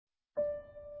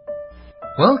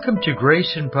Welcome to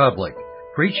Grace in Public,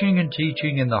 preaching and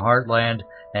teaching in the heartland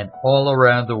and all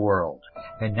around the world.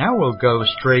 And now we'll go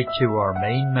straight to our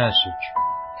main message.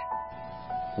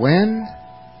 When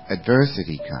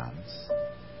adversity comes,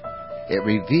 it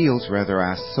reveals whether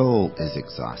our soul is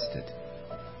exhausted.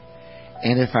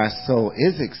 And if our soul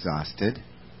is exhausted,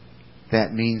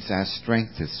 that means our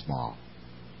strength is small,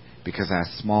 because our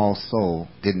small soul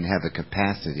didn't have the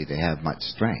capacity to have much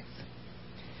strength.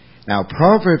 Now,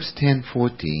 Proverbs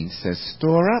 10:14 says,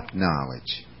 store up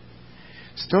knowledge.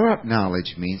 Store up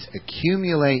knowledge means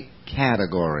accumulate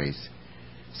categories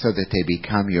so that they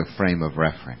become your frame of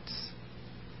reference.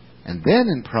 And then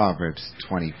in Proverbs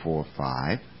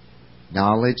 24:5,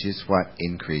 knowledge is what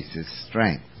increases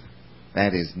strength.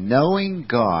 That is, knowing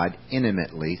God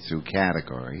intimately through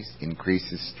categories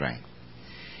increases strength.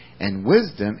 And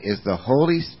wisdom is the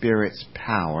Holy Spirit's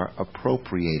power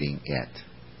appropriating it.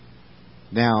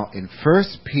 Now, in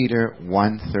 1 Peter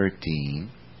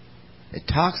 1:13, it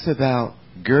talks about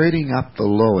girding up the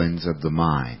loins of the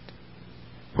mind.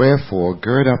 Wherefore,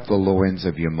 gird up the loins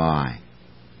of your mind.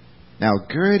 Now,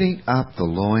 girding up the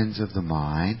loins of the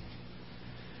mind,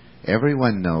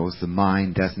 everyone knows the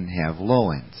mind doesn't have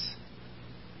loins.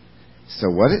 So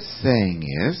what it's saying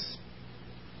is,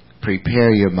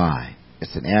 prepare your mind.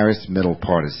 It's an aorist middle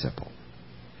participle.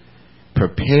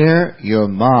 Prepare your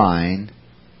mind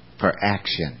for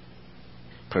action.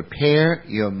 Prepare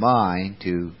your mind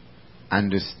to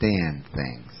understand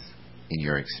things in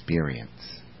your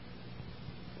experience.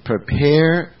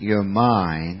 Prepare your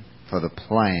mind for the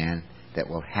plan that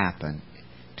will happen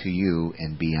to you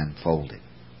and be unfolded.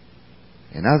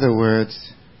 In other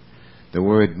words, the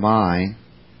word mind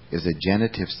is a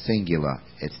genitive singular.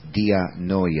 It's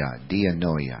dianoia.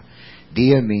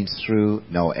 Dia means through,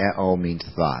 noeo means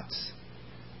thoughts.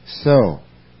 So,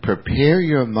 prepare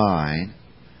your mind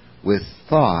with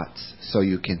thoughts so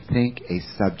you can think a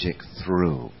subject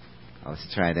through.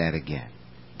 Let's try that again.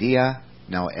 Dia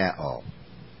noeo.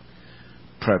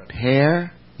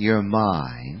 Prepare your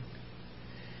mind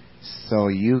so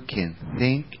you can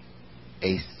think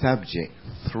a subject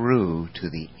through to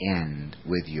the end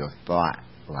with your thought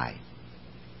life.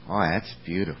 Oh, that's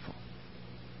beautiful.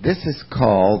 This is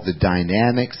called the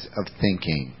dynamics of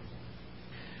thinking.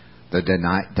 The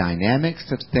dynamics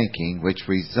of thinking which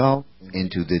result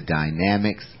into the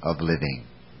dynamics of living.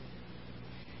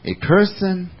 A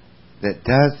person that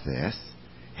does this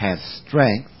has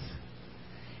strength.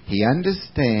 He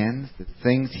understands the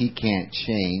things he can't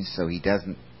change, so he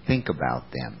doesn't think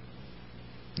about them.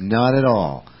 Not at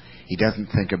all. He doesn't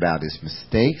think about his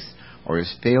mistakes or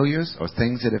his failures or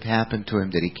things that have happened to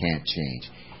him that he can't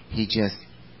change. He just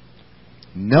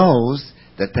knows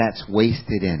that that's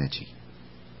wasted energy.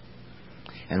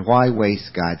 And why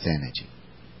waste God's energy?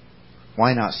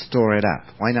 Why not store it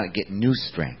up? Why not get new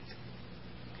strength?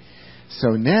 So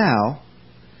now,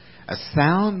 a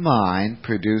sound mind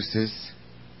produces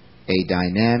a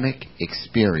dynamic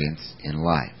experience in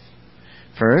life.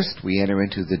 First, we enter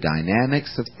into the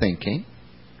dynamics of thinking,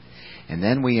 and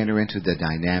then we enter into the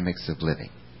dynamics of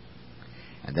living.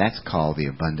 And that's called the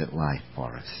abundant life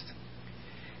for us.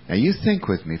 Now you think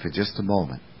with me for just a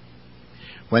moment.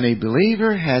 When a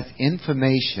believer has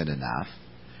information enough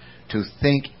to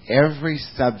think every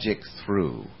subject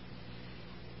through,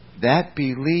 that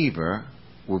believer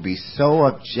will be so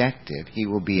objective, he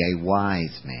will be a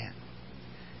wise man.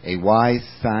 A wise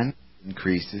son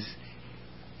increases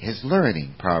his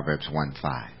learning, Proverbs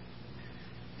 1:5.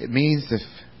 It means if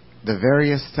the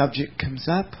various subject comes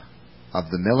up of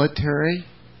the military,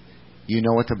 you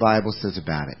know what the Bible says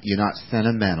about it. You're not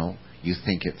sentimental, you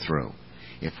think it through.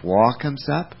 If war comes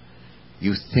up,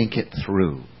 you think it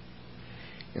through.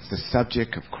 If the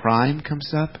subject of crime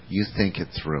comes up, you think it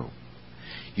through.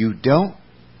 You don't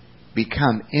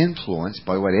become influenced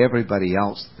by what everybody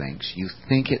else thinks. You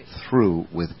think it through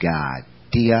with God.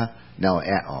 Dia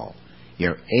noeo.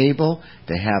 You're able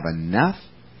to have enough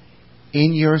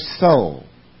in your soul,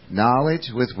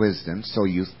 knowledge with wisdom, so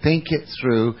you think it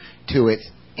through to its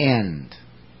end,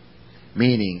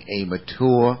 meaning a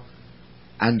mature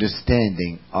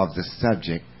understanding of the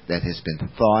subject that has been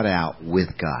thought out with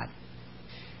God.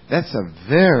 That's a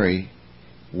very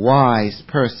wise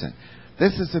person.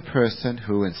 This is a person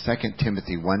who in 2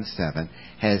 Timothy 1:7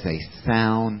 has a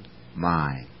sound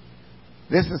mind.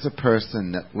 This is a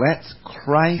person that lets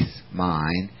Christ's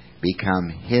mind become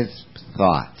his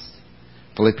thoughts.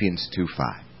 Philippians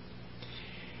 2:5.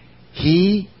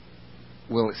 He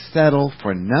will settle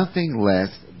for nothing less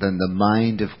than the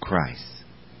mind of Christ.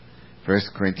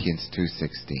 1 Corinthians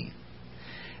 2:16.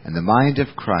 And the mind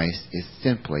of Christ is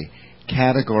simply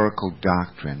categorical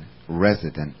doctrine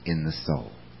resident in the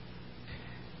soul.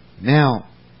 Now,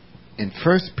 in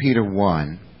 1 Peter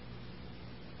 1,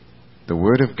 the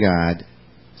Word of God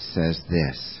says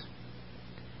this: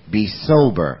 be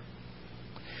sober.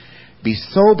 Be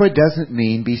sober doesn't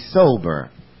mean be sober.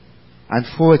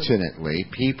 Unfortunately,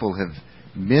 people have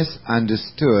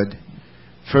misunderstood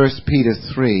 1 Peter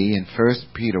 3 and 1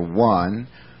 Peter 1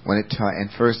 and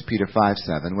 1 Peter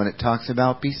 5:7 when it talks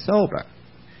about be sober.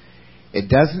 It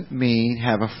doesn't mean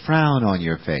have a frown on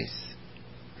your face.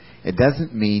 It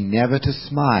doesn't mean never to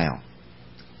smile,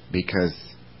 because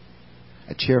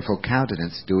a cheerful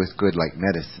countenance doeth good like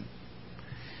medicine.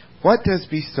 What does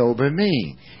be sober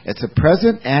mean? It's a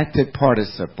present active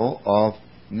participle of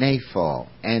napho,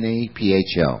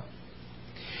 N-A-P-H-O.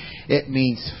 It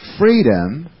means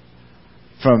freedom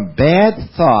from bad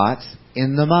thoughts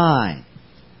in the mind.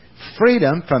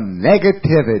 Freedom from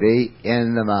negativity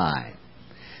in the mind.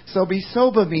 So be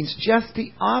sober means just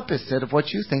the opposite of what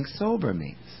you think sober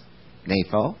means.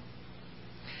 Napho.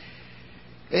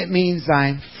 It means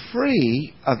I'm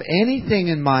free of anything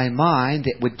in my mind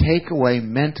that would take away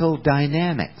mental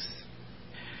dynamics.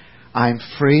 I'm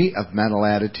free of mental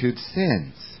attitude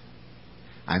sins.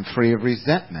 I'm free of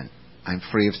resentment. I'm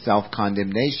free of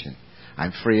self-condemnation.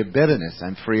 I'm free of bitterness.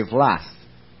 I'm free of lust.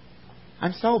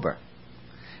 I'm sober.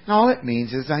 And all it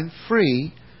means is I'm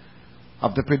free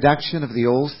of the production of the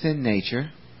old sin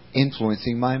nature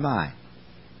influencing my mind.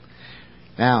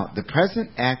 Now, the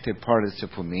present active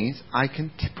participle means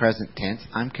present tense,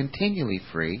 I'm continually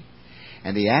free.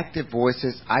 And the active voice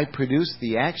says, I produce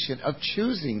the action of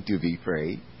choosing to be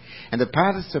free. And the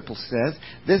participle says,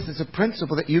 this is a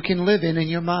principle that you can live in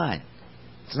your mind.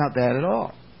 It's not bad at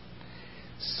all.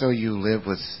 So you live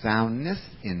with soundness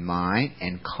in mind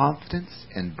and confidence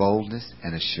and boldness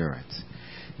and assurance.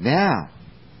 Now,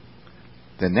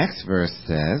 the next verse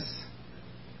says,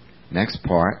 next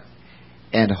part,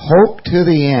 and hope to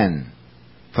the end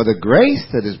for the grace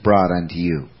that is brought unto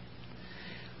you.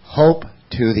 Hope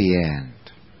to the end.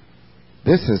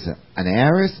 This is an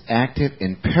aorist active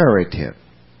imperative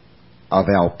of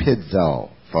elpizo,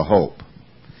 for hope.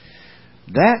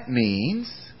 That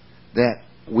means that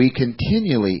we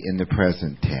continually, in the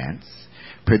present tense,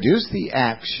 produce the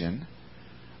action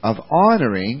of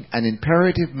honoring an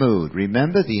imperative mood.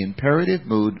 Remember, the imperative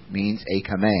mood means a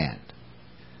command.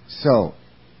 So,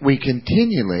 we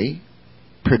continually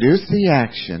produce the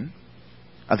action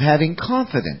of having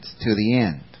confidence to the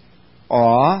end.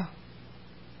 Or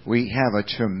we have a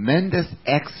tremendous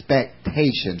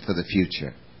expectation for the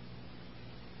future.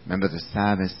 Remember, the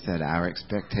psalmist said, our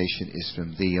expectation is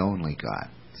from thee only, God.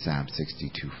 Psalm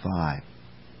 62:5.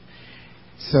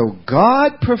 So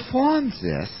God performs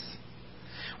this.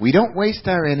 We don't waste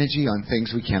our energy on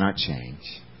things we cannot change.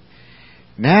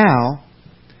 Now,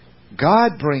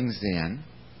 God brings in,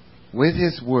 with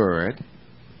His Word,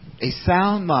 a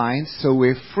sound mind so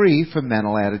we're free from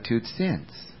mental attitude sins.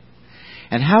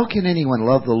 And how can anyone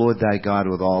love the Lord thy God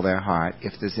with all their heart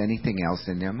if there's anything else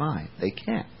in their mind? They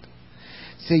can't.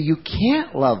 See, you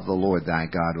can't love the Lord thy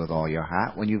God with all your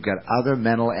heart when you've got other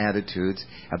mental attitudes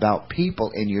about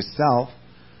people and yourself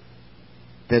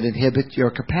that inhibit your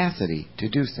capacity to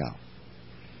do so.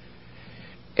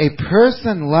 A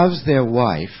person loves their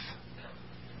wife,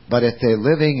 but if they're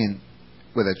living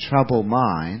with a troubled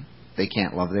mind, they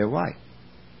can't love their wife.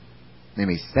 They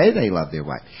may say they love their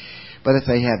wife, but if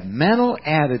they have mental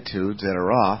attitudes that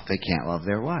are off, they can't love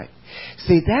their wife.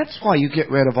 See, that's why you get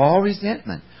rid of all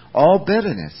resentment, all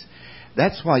bitterness.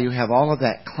 That's why you have all of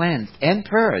that cleansed and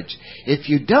purged. If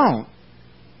you don't,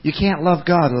 you can't love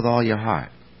God with all your heart.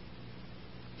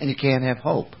 And you can't have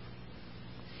hope.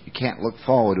 You can't look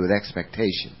forward with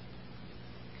expectation.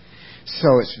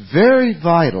 So it's very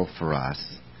vital for us.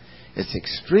 It's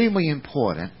extremely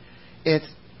important. It's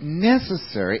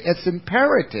necessary. It's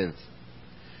imperative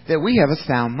that we have a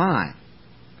sound mind.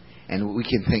 And we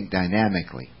can think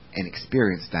dynamically and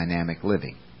experience dynamic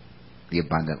living, the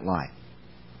abundant life.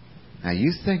 Now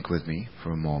you think with me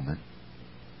for a moment.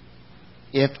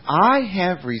 If I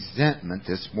have resentment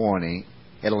this morning,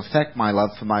 it'll affect my love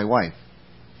for my wife,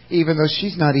 even though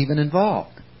she's not even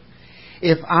involved.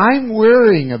 If I'm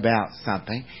worrying about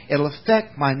something, it'll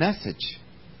affect my message.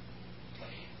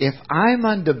 If I'm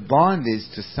under bondage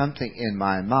to something in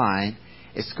my mind,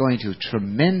 it's going to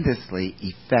tremendously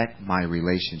affect my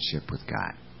relationship with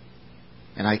God.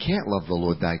 And I can't love the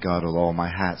Lord thy God with all my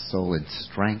heart, soul, and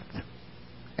strength,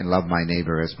 and love my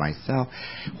neighbor as myself.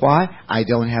 Why? I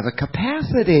don't have a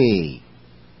capacity.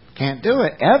 Can't do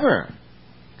it, ever.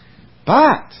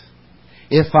 But,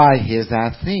 here's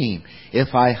our theme,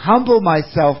 if I humble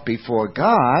myself before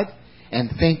God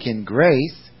and think in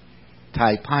grace,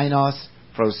 taipinos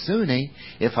prosune.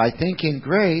 If I think in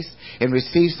grace and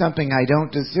receive something I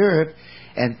don't deserve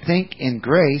and think in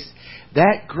grace,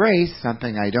 that grace,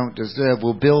 something I don't deserve,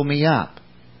 will build me up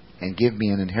and give me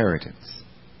an inheritance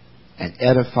and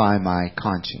edify my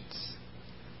conscience,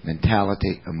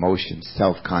 mentality, emotion,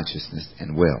 self-consciousness,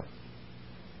 and will.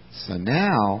 So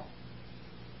now,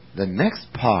 the next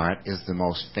part is the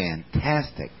most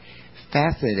fantastic,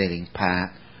 fascinating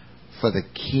part for the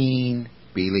keen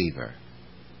believer.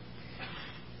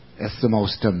 It's the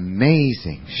most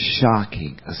amazing,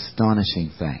 shocking,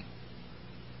 astonishing thing.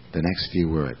 The next few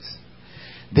words.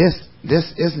 This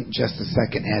isn't just the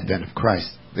second advent of Christ.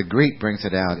 The Greek brings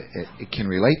it out. It can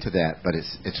relate to that, but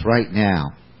it's right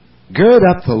now. Gird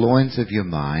up the loins of your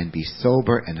mind, be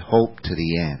sober, and hope to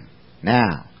the end.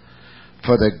 Now,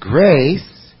 for the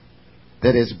grace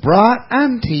that is brought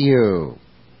unto you,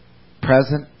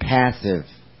 present passive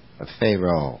of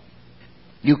Pharaoh.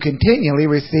 You continually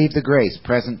receive the grace,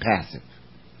 present passive.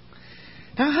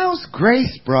 Now, how's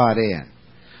grace brought in?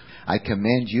 I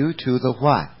commend you to the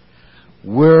what?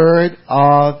 Word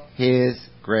of His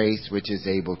grace, which is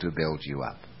able to build you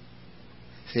up.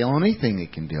 It's the only thing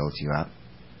that can build you up.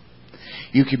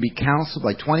 You can be counseled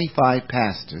by 25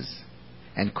 pastors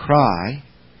and cry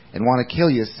and want to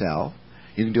kill yourself.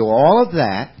 You can do all of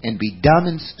that and be dumb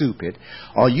and stupid,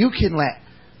 or you can let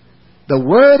the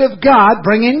Word of God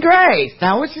bring in grace.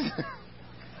 Now, which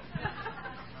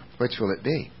will it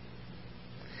be?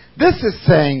 This is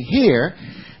saying here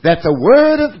that the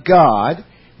Word of God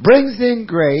brings in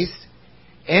grace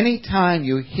anytime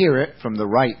you hear it from the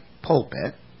right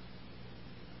pulpit,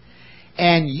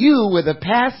 and you, with a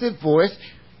passive voice,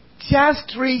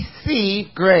 just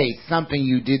receive grace, something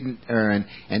you didn't earn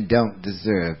and don't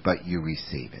deserve, but you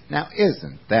receive it. Now,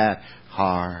 isn't that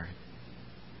hard?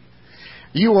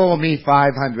 You owe me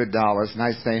 $500, and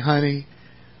I say, honey,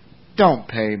 don't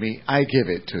pay me. I give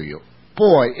it to you.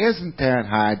 Boy, isn't that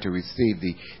hard to receive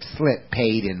the slip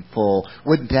paid in full?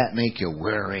 Wouldn't that make you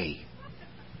worry?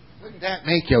 Wouldn't that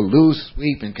make you lose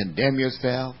sleep and condemn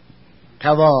yourself?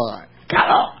 Come on. Come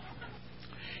on.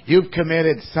 You've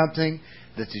committed something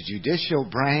that the judicial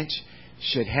branch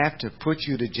should have to put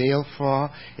you to jail for.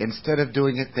 Instead of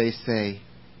doing it, they say,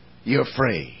 you're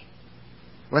free.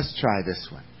 Let's try this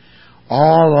one.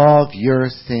 All of your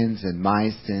sins and my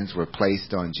sins were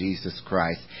placed on Jesus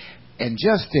Christ. And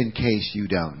just in case you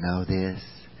don't know this,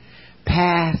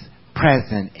 past,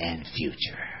 present, and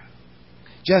future.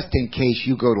 Just in case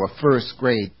you go to a first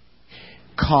grade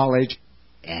college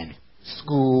and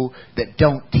school that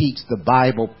don't teach the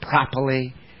Bible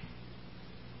properly,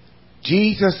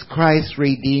 Jesus Christ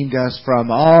redeemed us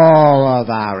from all of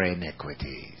our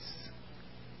iniquities.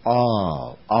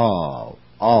 All.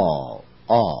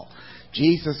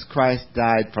 Jesus Christ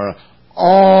died for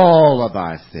all of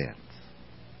our sins.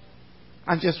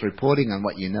 I'm just reporting on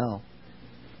what you know.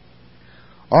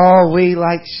 All we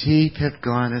like sheep have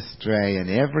gone astray, and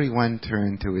everyone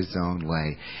turned to his own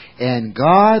way. And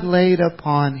God laid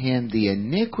upon him the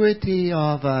iniquity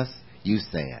of us. You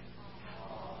say it.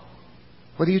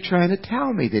 What are you trying to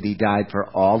tell me? That he died for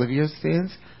all of your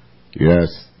sins? Yes.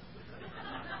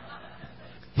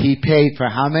 He paid for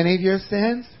how many of your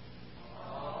sins?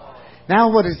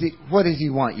 Now what does he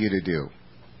want you to do?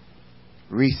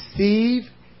 Receive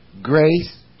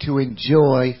grace to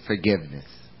enjoy forgiveness.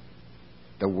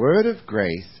 The word of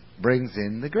grace brings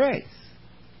in the grace.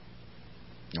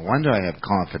 No wonder I have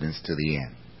confidence to the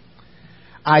end.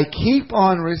 I keep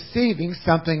on receiving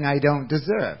something I don't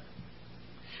deserve.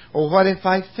 Or what if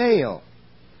I fail?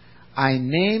 I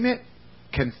name it,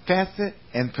 confess it,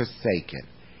 and forsake it.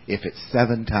 If it's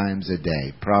 7 times a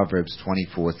day. Proverbs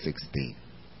 24:16.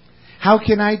 How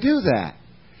can I do that?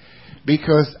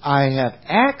 Because I have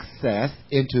access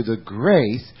into the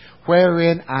grace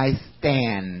wherein I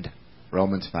stand.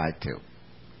 Romans 5:2.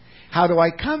 How do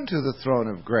I come to the throne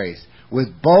of grace?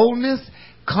 With boldness,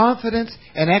 confidence,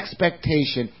 and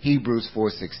expectation. Hebrews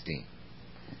 4:16.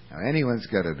 Now anyone's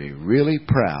got to be really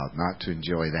proud not to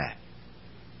enjoy that.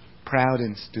 Proud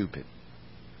and stupid.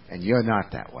 And you're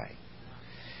not that way.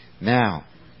 Now,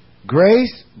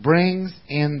 grace brings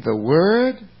in the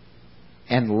word,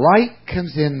 and light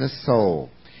comes in the soul.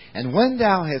 And when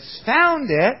thou hast found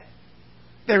it,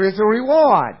 there is a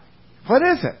reward. What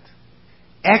is it?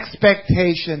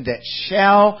 Expectation that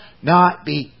shall not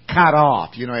be cut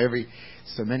off. You know,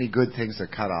 so many good things are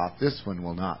cut off. This one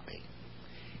will not be.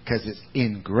 Because it's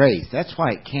in grace. That's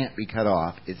why it can't be cut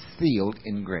off. It's sealed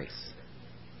in grace.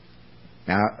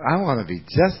 Now, I want to be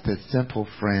just as simple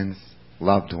friends,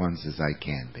 loved ones as I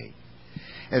can be.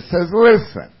 It says,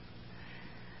 listen,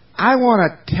 I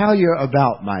want to tell you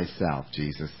about myself,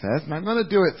 Jesus says, and I'm going to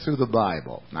do it through the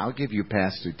Bible. And I'll give you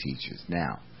pastor teachers.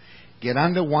 Now, get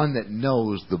under one that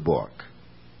knows the book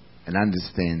and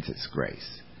understands its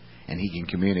grace, and he can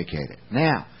communicate it.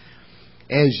 Now,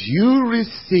 as you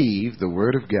receive the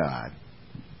Word of God,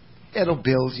 it'll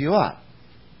build you up.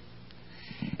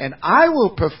 And I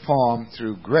will perform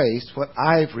through grace what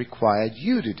I've required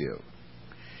you to do.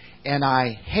 And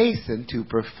I hasten to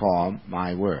perform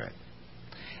my word.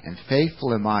 And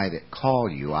faithful am I that call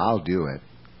you, I'll do it.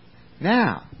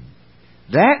 Now,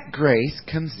 that grace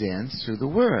comes in through the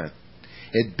word.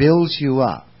 It builds you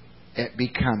up. It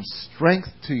becomes strength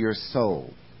to your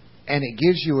soul. And it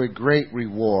gives you a great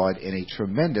reward and a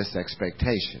tremendous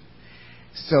expectation.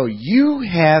 So you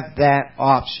have that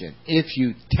option. If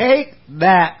you take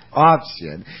that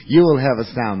option, you will have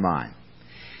a sound mind.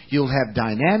 You'll have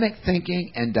dynamic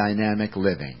thinking and dynamic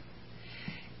living.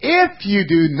 If you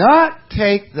do not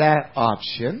take that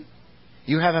option,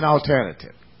 you have an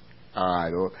alternative. All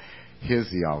right, well, here's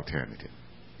the alternative.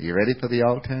 You ready for the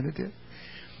alternative?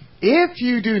 If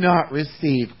you do not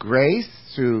receive grace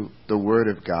through the Word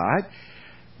of God,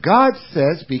 God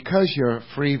says, because you're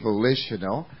free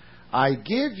volitional, I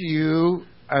give you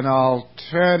an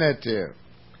alternative.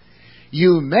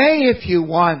 You may, if you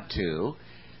want to,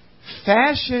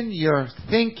 fashion your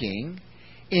thinking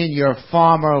in your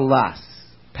former lusts,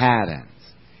 patterns,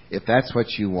 if that's what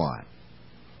you want.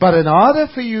 But in order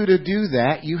for you to do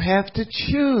that, you have to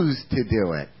choose to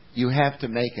do it. You have to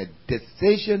make a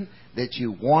decision that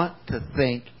you want to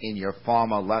think in your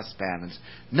former lust patterns,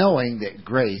 knowing that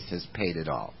grace has paid it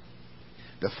all.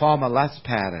 The former lust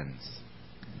patterns,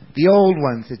 the old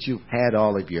ones that you've had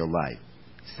all of your life,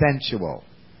 sensual,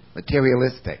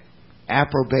 materialistic,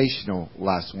 approbational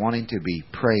lust, wanting to be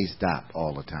praised up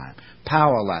all the time,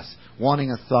 power lust,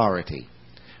 wanting authority,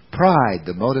 pride,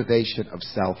 the motivation of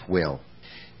self-will,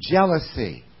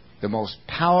 jealousy, the most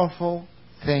powerful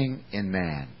thing in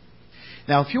man.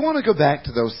 Now, if you want to go back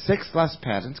to those 6 lust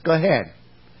patterns, go ahead.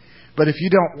 But if you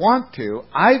don't want to,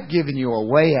 I've given you a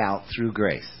way out through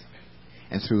grace,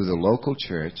 and through the local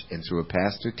church, and through a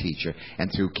pastor teacher, and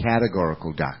through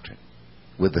categorical doctrine,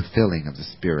 with the filling of the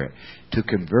Spirit, to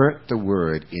convert the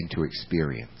Word into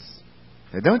experience.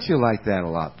 Now, don't you like that a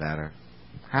lot better?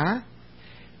 Huh?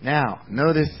 Now,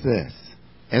 notice this.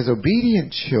 As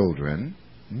obedient children,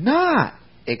 not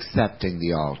accepting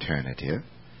the alternative,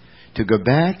 to go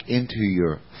back into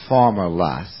your former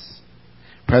lusts,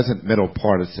 present middle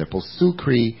participle,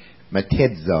 sukri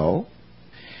matidzo,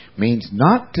 means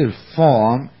not to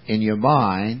form in your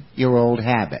mind your old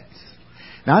habits.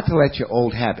 Not to let your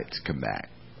old habits come back.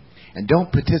 And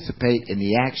don't participate in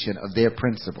the action of their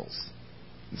principles.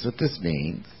 That's what this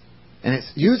means. And it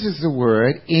uses the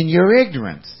word in your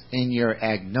ignorance, in your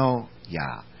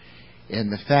agnoia. In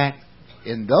the fact,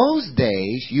 in those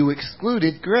days, you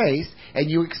excluded grace and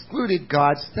you excluded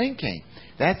God's thinking.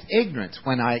 That's ignorance.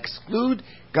 When I exclude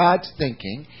God's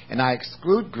thinking and I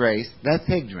exclude grace, that's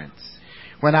ignorance.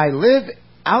 When I live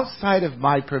outside of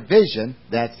my provision,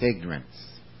 that's ignorance.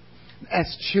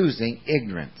 That's choosing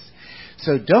ignorance.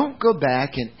 So don't go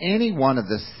back in any one of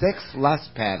the 6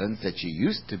 lust patterns that you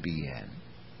used to be in.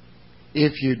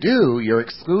 If you do, you're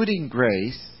excluding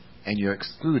grace and you're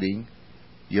excluding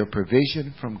your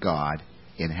provision from God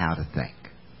in how to think.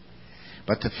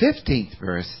 But the 15th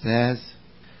verse says,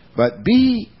 But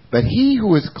he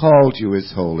who has called you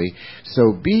is holy,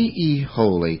 so be ye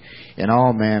holy in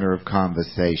all manner of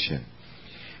conversation.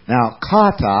 Now,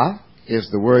 kata is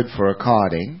the word for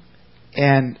according,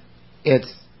 and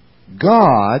it's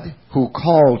God who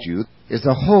called you is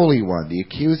a holy one, the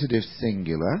accusative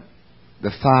singular.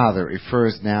 The Father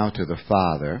refers now to the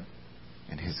Father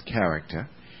and His character.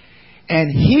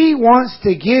 And He wants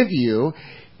to give you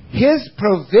His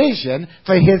provision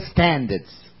for His standards.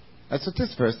 That's what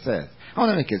this verse says. I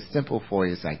want to make it as simple for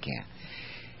you as I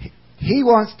can. He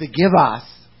wants to give us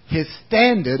His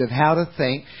standard of how to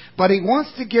think, but He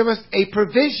wants to give us a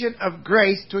provision of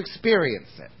grace to experience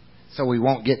it, so we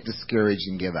won't get discouraged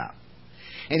and give up.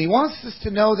 And He wants us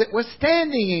to know that we're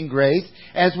standing in grace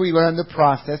as we learn the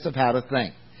process of how to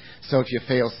think. So if you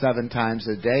fail 7 times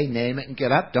a day, name it and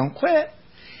get up. Don't quit.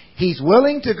 He's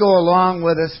willing to go along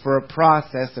with us for a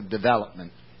process of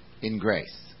development in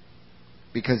grace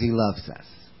because He loves us.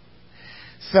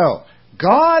 So,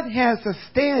 God has a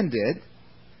standard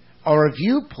or a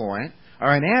viewpoint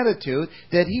or an attitude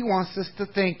that He wants us to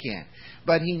think in.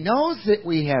 But He knows that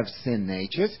we have sin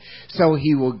natures, so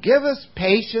He will give us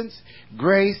patience,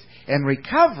 grace, and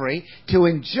recovery to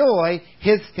enjoy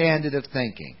His standard of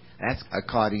thinking. That's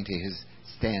according to His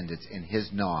standards and His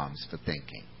norms for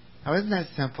thinking. Now, isn't that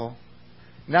simple?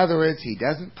 In other words, He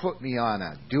doesn't put me on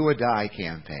a do-or-die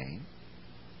campaign.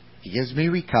 He gives me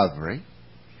recovery.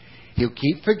 He'll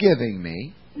keep forgiving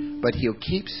me, but He'll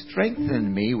keep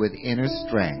strengthening me with inner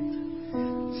strength.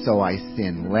 So I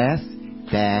sin less,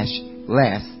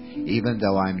 less, even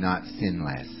though I'm not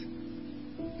sinless.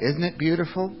 Isn't it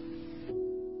beautiful?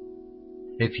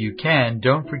 If you can,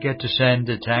 don't forget to send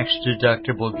a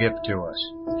tax-deductible gift to us.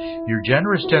 Your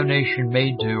generous donation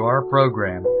made to our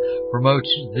program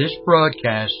promotes this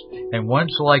broadcast and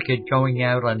ones like it going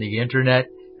out on the Internet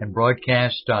and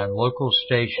broadcast on local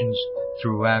stations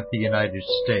throughout the United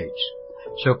States.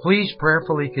 So please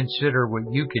prayerfully consider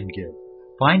what you can give.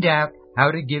 Find out how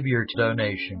to give your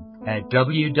donation at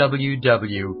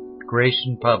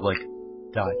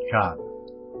www.graysonpublic.com.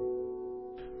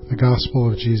 The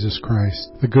Gospel of Jesus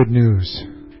Christ, the Good News.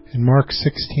 In Mark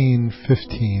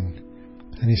 16:15,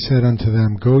 and He said unto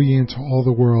them, Go ye into all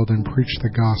the world and preach the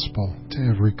gospel to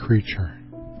every creature.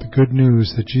 The good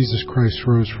news that Jesus Christ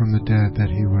rose from the dead, that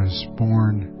He was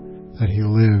born, that He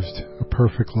lived a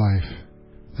perfect life,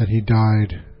 that He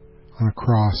died on a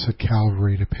cross at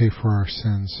Calvary to pay for our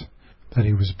sins, that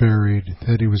He was buried,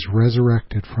 that He was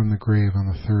resurrected from the grave on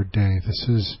the third day. This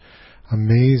is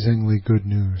amazingly good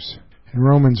news. In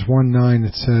Romans 1:9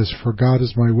 it says, For God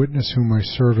is my witness whom I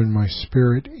serve in my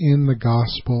spirit in the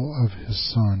gospel of His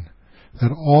Son.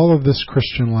 That all of this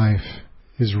Christian life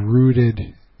is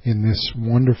rooted in this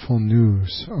wonderful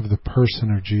news of the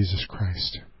person of Jesus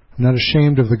Christ. I'm not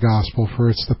ashamed of the gospel, for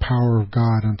it's the power of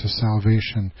God unto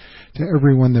salvation to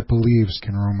everyone that believes,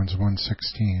 in Romans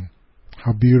 1:16.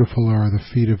 How beautiful are the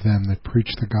feet of them that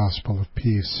preach the gospel of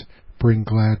peace, bring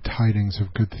glad tidings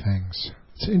of good things.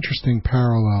 It's an interesting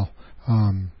parallel.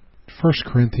 1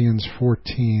 Corinthians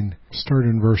 14, start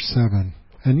in verse 7.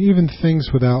 And even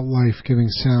things without life giving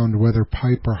sound, whether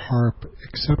pipe or harp,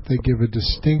 except they give a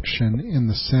distinction in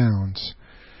the sounds,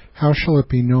 how shall it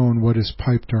be known what is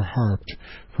piped or harped?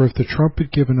 For if the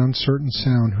trumpet give an uncertain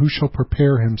sound, who shall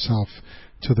prepare himself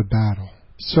to the battle?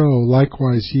 So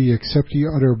likewise ye, except ye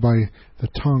utter by the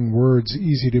tongue words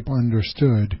easy to be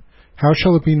understood, how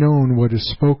shall it be known what is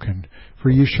spoken? For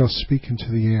ye shall speak into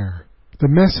the air. The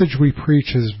message we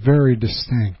preach is very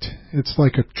distinct. It's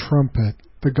like a trumpet.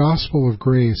 The gospel of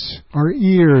grace. Our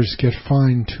ears get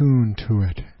fine-tuned to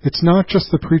it. It's not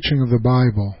just the preaching of the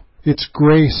Bible. It's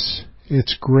grace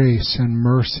and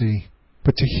mercy.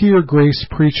 But to hear grace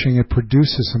preaching, it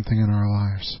produces something in our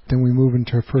lives. Then we move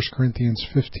into 1 Corinthians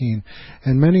 15,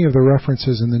 and many of the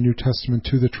references in the New Testament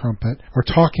to the trumpet are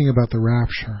talking about the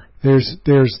rapture. There's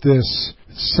this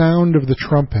sound of the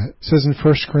trumpet. It says in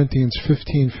 1 Corinthians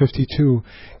 15:52,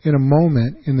 in a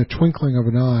moment, in the twinkling of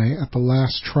an eye, at the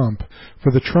last trump,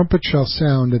 for the trumpet shall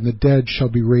sound, and the dead shall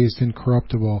be raised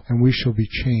incorruptible, and we shall be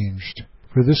changed.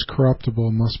 For this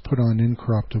corruptible must put on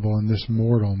incorruptible, and this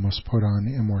mortal must put on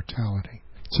immortality.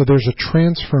 So there's a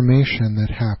transformation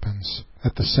that happens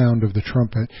at the sound of the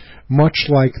trumpet, much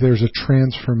like there's a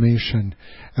transformation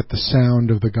at the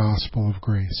sound of the gospel of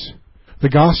grace. The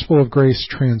gospel of grace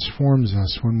transforms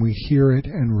us when we hear it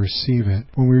and receive it,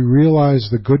 when we realize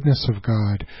the goodness of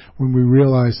God, when we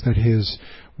realize that His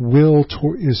will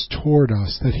is toward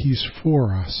us, that He's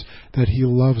for us, that He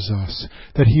loves us,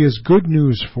 that He has good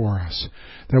news for us,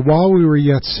 that while we were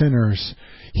yet sinners,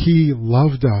 He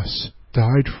loved us,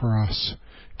 died for us,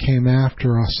 came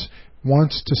after us,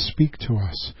 wants to speak to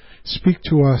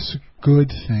us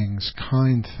good things,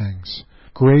 kind things,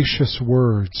 gracious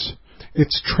words.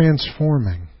 It's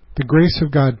transforming. The grace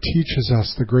of God teaches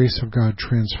us. The grace of God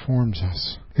transforms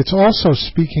us. It's also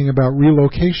speaking about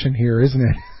relocation here, isn't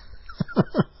it?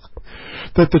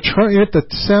 That the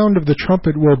sound of the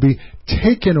trumpet will be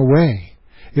taken away.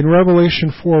 In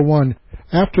Revelation 4:1,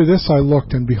 after this I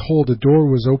looked, and behold, a door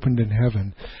was opened in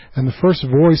heaven, and the first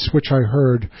voice which I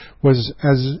heard was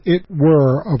as it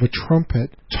were of a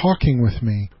trumpet talking with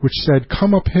me, which said,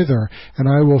 Come up hither, and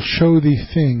I will show thee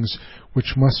things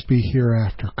which must be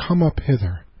hereafter. Come up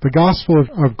hither. The gospel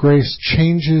of grace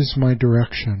changes my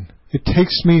direction. It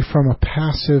takes me from a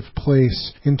passive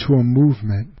place into a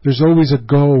movement. There's always a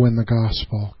go in the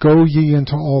gospel. Go ye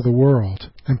into all the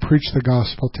world and preach the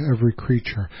gospel to every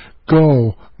creature.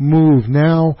 Go, move.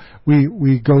 Now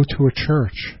we go to a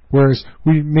church, whereas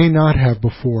we may not have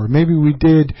before. Maybe we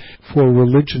did for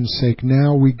religion's sake.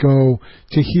 Now we go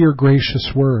to hear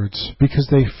gracious words because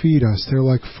they feed us. They're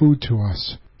like food to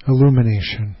us.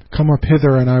 Illumination. Come up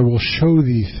hither and I will show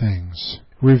thee things.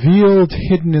 Revealed,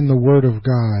 hidden in the Word of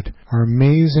God are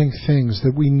amazing things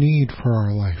that we need for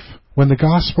our life. When the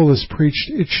gospel is preached,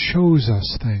 it shows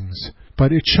us things.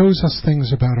 but it shows us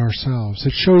things about ourselves.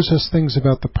 It shows us things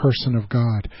about the person of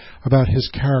God, about His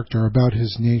character, about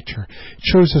His nature. It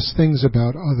shows us things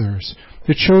about others.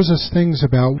 It shows us things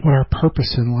about what our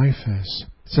purpose in life is.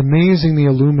 It's amazing the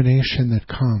illumination that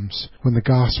comes when the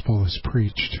gospel is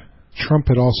preached.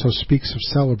 Trumpet also speaks of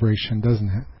celebration, doesn't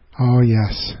it? Oh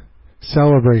yes,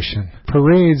 celebration.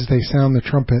 Parades, they sound the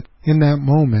trumpet in that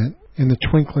moment, in the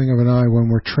twinkling of an eye, when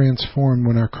we're transformed,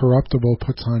 when our corruptible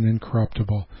puts on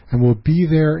incorruptible, and we'll be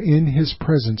there in His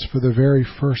presence for the very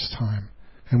first time.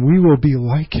 And we will be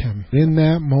like Him. In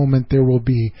that moment there will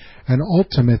be an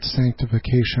ultimate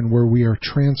sanctification where we are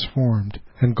transformed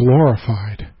and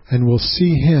glorified, and we'll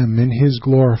see Him in His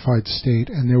glorified state,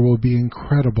 and there will be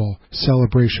incredible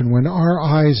celebration when our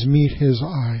eyes meet His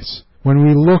eyes. When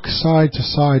we look side to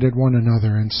side at one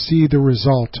another and see the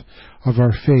result of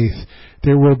our faith,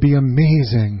 there will be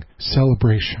amazing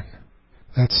celebration.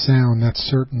 That sound, that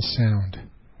certain sound,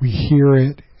 we hear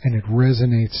it and it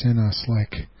resonates in us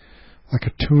like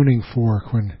a tuning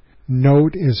fork. When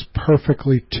note is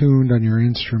perfectly tuned on your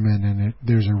instrument and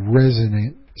there's a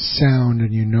resonant sound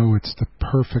and you know it's the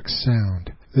perfect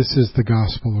sound. This is the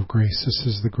gospel of grace. This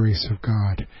is the grace of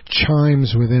God. It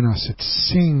chimes within us. It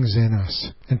sings in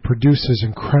us and produces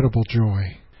incredible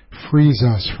joy. Frees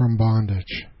us from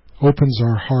bondage. Opens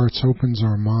our hearts, opens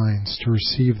our minds to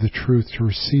receive the truth, to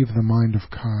receive the mind of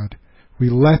God.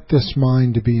 We let this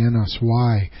mind be in us.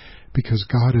 Why? Because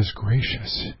God is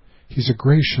gracious. He's a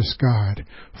gracious God,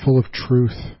 full of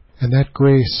truth. And that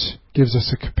grace gives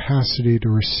us a capacity to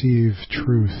receive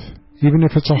truth. Even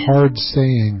if it's a hard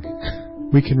saying,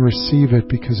 we can receive it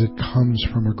because it comes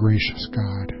from a gracious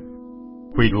God.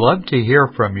 We'd love to hear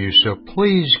from you, so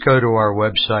please go to our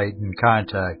website and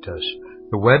contact us.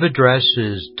 The web address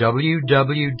is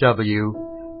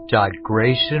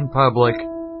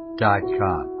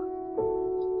www.graceinpublic.com.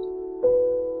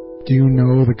 Do you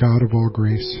know the God of all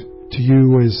grace? To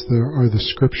you are the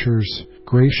Scriptures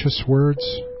gracious words?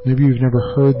 Maybe you've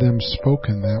never heard them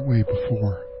spoken that way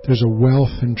before. There's a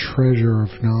wealth and treasure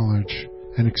of knowledge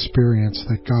and experience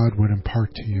that God would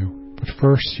impart to you. But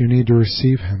first, you need to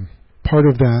receive Him. Part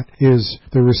of that is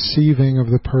the receiving of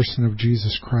the person of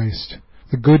Jesus Christ.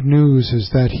 The good news is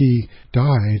that He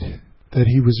died, that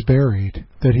He was buried,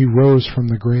 that He rose from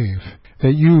the grave,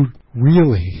 that you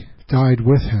really died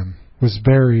with Him, was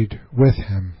buried with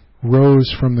Him, rose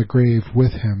from the grave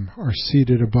with Him, are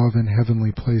seated above in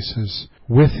heavenly places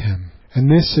with Him.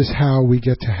 And this is how we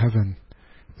get to heaven.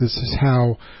 This is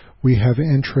how we have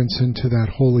entrance into that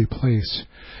holy place,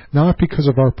 not because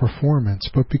of our performance,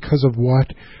 but because of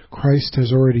what Christ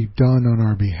has already done on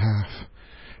our behalf.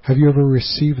 Have you ever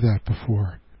received that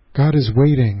before? God is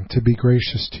waiting to be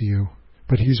gracious to you,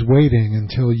 but He's waiting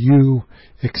until you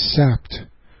accept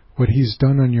what He's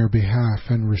done on your behalf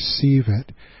and receive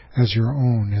it as your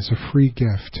own, as a free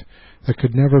gift that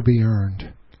could never be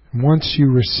earned. And once you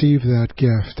receive that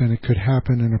gift, and it could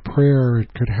happen in a prayer,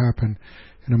 it could happen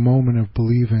in a moment of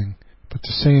believing, but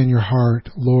to say in your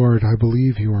heart, Lord, I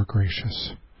believe You are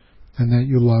gracious and that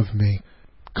You love me.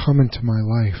 Come into my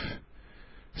life.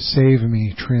 Save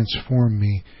me, transform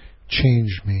me,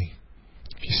 change me.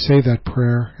 If you say that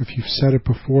prayer, if you've said it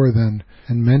before then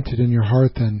and meant it in your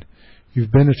heart, then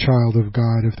you've been a child of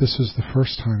God. If this is the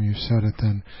first time you've said it,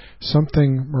 then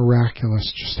something miraculous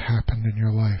just happened in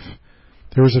your life.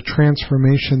 There is a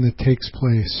transformation that takes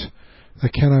place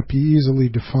that cannot be easily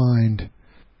defined,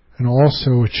 and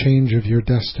also a change of your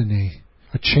destiny,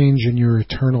 a change in your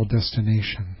eternal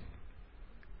destination.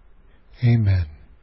 Amen.